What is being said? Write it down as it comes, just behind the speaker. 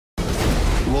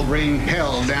will bring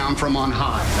hell down from on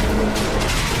high.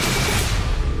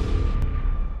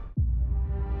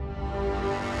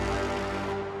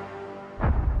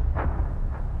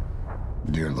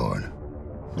 Dear Lord,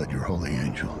 let your holy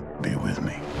angel be with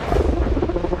me,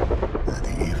 that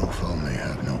the evil foe may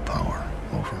have no power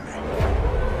over me.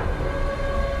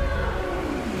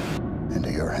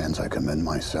 Into your hands I commend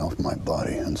myself, my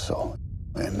body, and soul.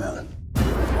 Amen.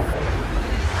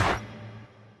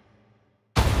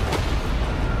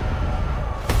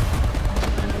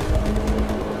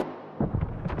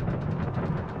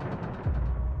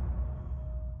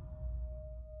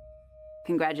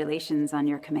 Congratulations on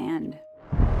your command.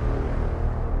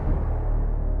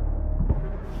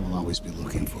 I'll always be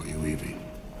looking for you, Evie,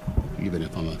 even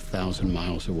if I'm 1,000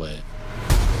 miles away.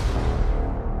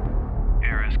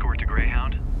 Air escort to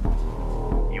Greyhound.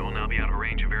 You will now be out of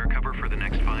range of air cover for the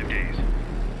next 5 days.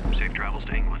 Safe travels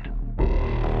to England.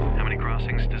 How many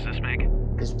crossings does this make?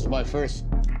 This is my first.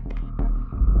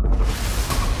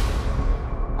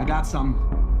 I got some.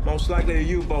 Most likely a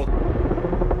U-boat.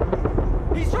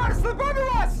 He's trying to slip under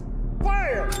us!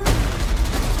 Fire!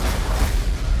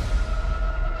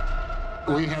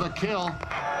 We have a kill.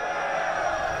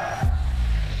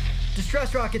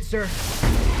 Distress rockets, sir.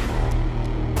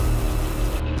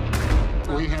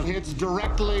 We have hits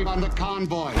directly on the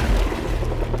convoy.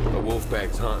 The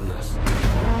Wolfpack's hunting us.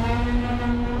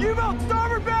 U-boat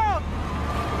starboard bound!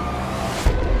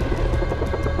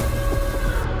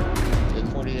 In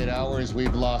 48 hours,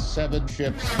 we've lost 7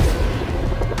 ships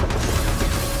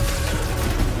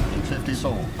and 50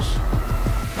 souls.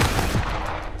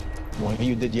 What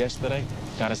you did yesterday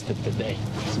got us to today.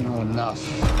 It's not enough.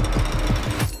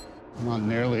 Not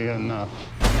nearly enough.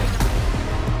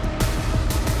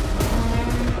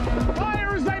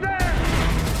 Fire as they bear!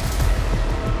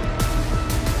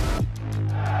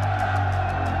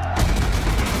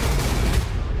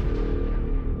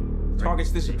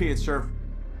 Target's disappeared, sir.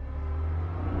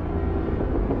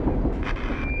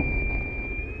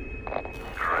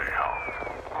 Greyhound,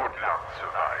 good luck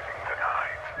surviving the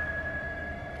night.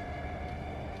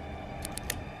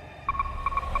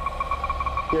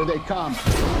 Here they come.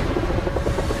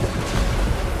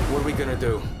 What are we gonna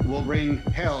do? We'll bring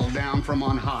hell down from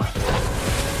on high.